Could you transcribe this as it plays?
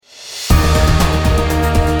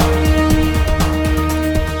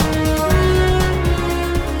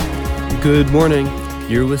Good morning.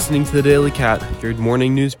 You're listening to the Daily Cat, your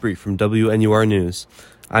morning news brief from WNUR News.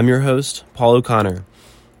 I'm your host, Paul O'Connor.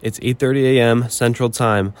 It's 8:30 a.m. Central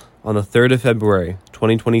Time on the 3rd of February,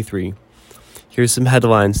 2023. Here's some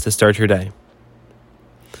headlines to start your day.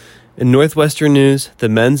 In Northwestern news, the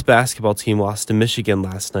men's basketball team lost to Michigan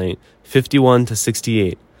last night,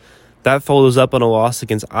 51-68. That follows up on a loss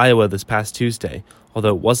against Iowa this past Tuesday,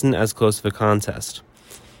 although it wasn't as close of a contest.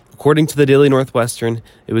 According to the Daily Northwestern,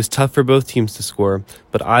 it was tough for both teams to score,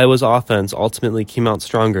 but Iowa's offense ultimately came out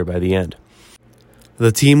stronger by the end.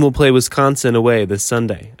 The team will play Wisconsin away this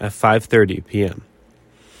Sunday at 5:30 p.m.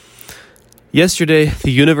 Yesterday,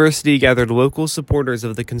 the university gathered local supporters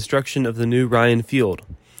of the construction of the new Ryan Field.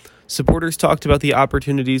 Supporters talked about the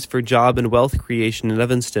opportunities for job and wealth creation in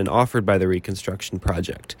Evanston offered by the reconstruction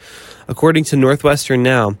project. According to Northwestern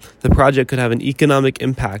Now, the project could have an economic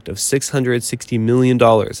impact of $660 million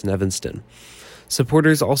in Evanston.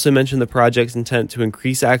 Supporters also mentioned the project's intent to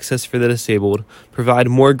increase access for the disabled, provide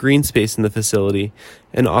more green space in the facility,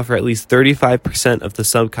 and offer at least 35% of the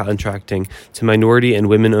subcontracting to minority and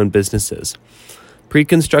women-owned businesses.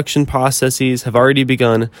 Pre-construction processes have already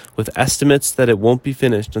begun, with estimates that it won't be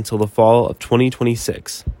finished until the fall of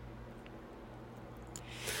 2026.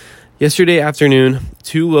 Yesterday afternoon,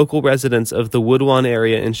 2 local residents of the Woodlawn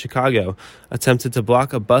area in Chicago attempted to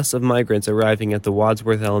block a bus of migrants arriving at the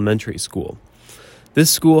Wadsworth Elementary School. This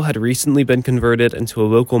school had recently been converted into a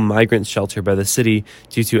local migrant shelter by the city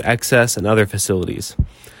due to excess and other facilities.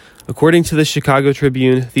 According to the Chicago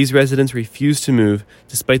Tribune, these residents refused to move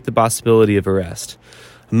despite the possibility of arrest.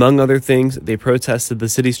 Among other things, they protested the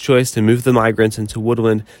city's choice to move the migrants into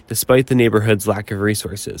Woodland despite the neighborhood's lack of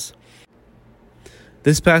resources.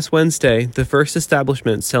 This past Wednesday, the first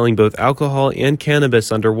establishment selling both alcohol and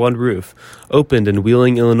cannabis under one roof opened in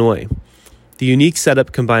Wheeling, Illinois. The unique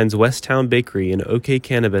setup combines Westtown Bakery and OK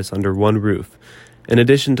Cannabis under one roof. In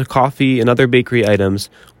addition to coffee and other bakery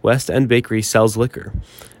items, West End Bakery sells liquor.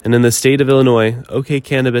 And in the state of Illinois, OK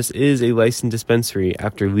Cannabis is a licensed dispensary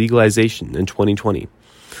after legalization in 2020.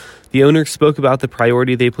 The owner spoke about the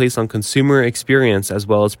priority they place on consumer experience as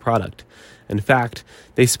well as product. In fact,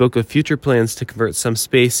 they spoke of future plans to convert some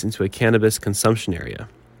space into a cannabis consumption area.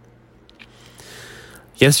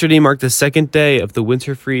 Yesterday marked the second day of the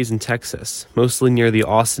winter freeze in Texas, mostly near the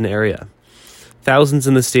Austin area. Thousands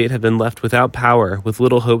in the state have been left without power with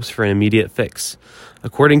little hopes for an immediate fix.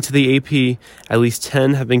 According to the AP, at least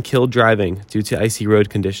 10 have been killed driving due to icy road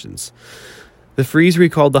conditions. The freeze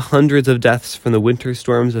recalled the hundreds of deaths from the winter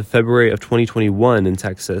storms of February of 2021 in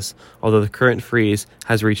Texas, although the current freeze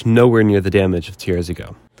has reached nowhere near the damage of 2 years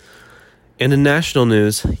ago. And in national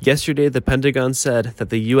news, yesterday the Pentagon said that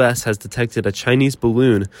the U.S. has detected a Chinese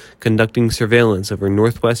balloon conducting surveillance over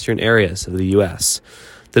northwestern areas of the U.S.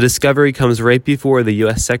 The discovery comes right before the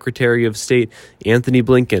U.S. Secretary of State Anthony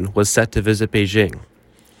Blinken was set to visit Beijing.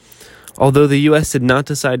 Although the U.S. did not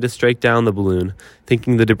decide to strike down the balloon,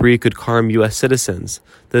 thinking the debris could harm U.S. citizens,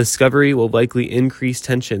 the discovery will likely increase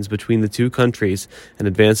tensions between the two countries in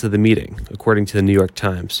advance of the meeting, according to the New York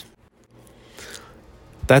Times.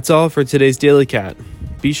 That's all for today's Daily Cat.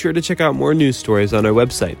 Be sure to check out more news stories on our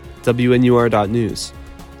website, WNUR.news.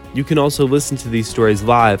 You can also listen to these stories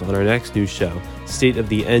live on our next news show, State of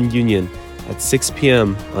the End Union, at 6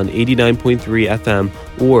 p.m. on 89.3 FM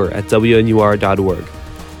or at WNUR.org.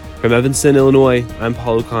 From Evanston, Illinois, I'm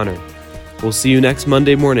Paul O'Connor. We'll see you next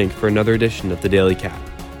Monday morning for another edition of the Daily Cat.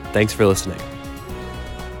 Thanks for listening.